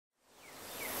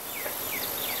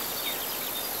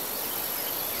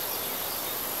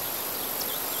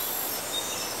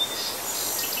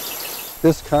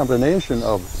This combination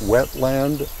of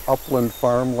wetland, upland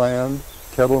farmland,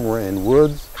 Kettle-Moraine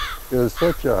woods is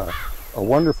such a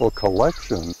wonderful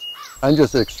collection. I'm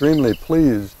just extremely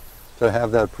pleased to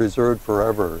have that preserved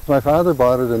forever. My father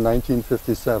bought it in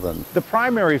 1957. The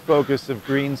primary focus of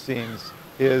Greenseams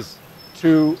is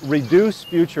to reduce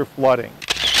future flooding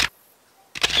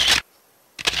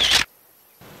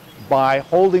by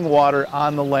holding water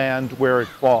on the land where it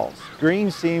falls.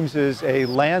 Greenseams is a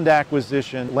land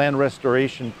acquisition, land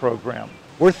restoration program.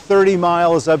 We're 30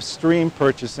 miles upstream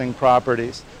purchasing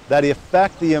properties that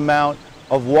affect the amount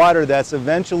of water that's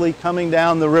eventually coming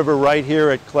down the river right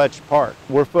here at Kletch Park.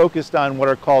 We're focused on what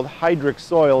are called hydric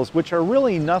soils, which are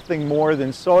really nothing more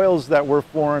than soils that were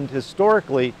formed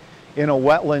historically in a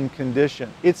wetland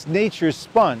condition. It's nature's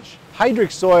sponge.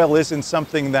 Hydric soil isn't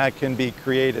something that can be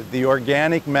created. The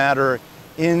organic matter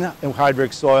in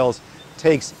hydric soils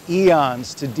takes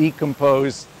eons to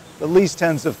decompose, at least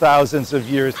tens of thousands of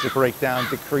years to break down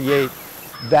to create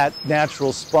that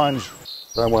natural sponge.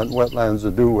 I want wetlands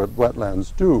to do what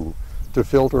wetlands do, to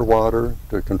filter water,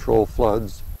 to control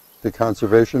floods. The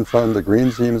Conservation Fund, the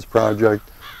Greenseams project,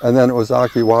 and then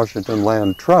Ozaukee Washington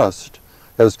Land Trust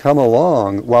has come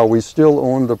along while we still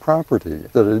own the property.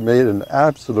 That it made an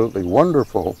absolutely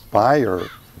wonderful buyer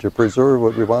to preserve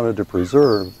what we wanted to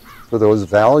preserve for those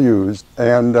values,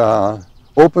 and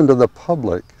open to the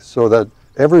public so that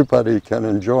everybody can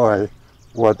enjoy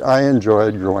what I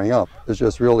enjoyed growing up. It's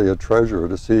just really a treasure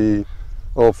to see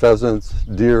pheasants,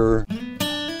 deer.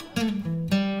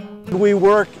 We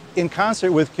work in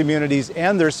concert with communities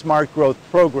and their smart growth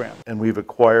program. And we've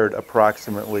acquired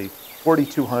approximately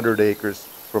 4,200 acres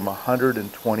from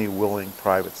 120 willing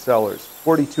private sellers.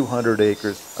 4,200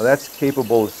 acres, that's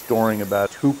capable of storing about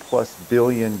 2+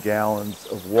 billion gallons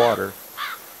of water.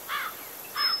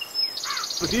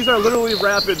 But these are literally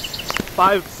rapids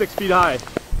 5-6 feet high.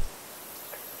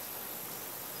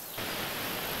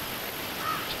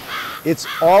 It's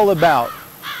all about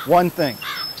one thing,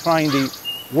 trying to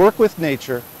work with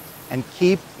nature and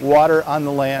keep water on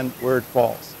the land where it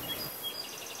falls.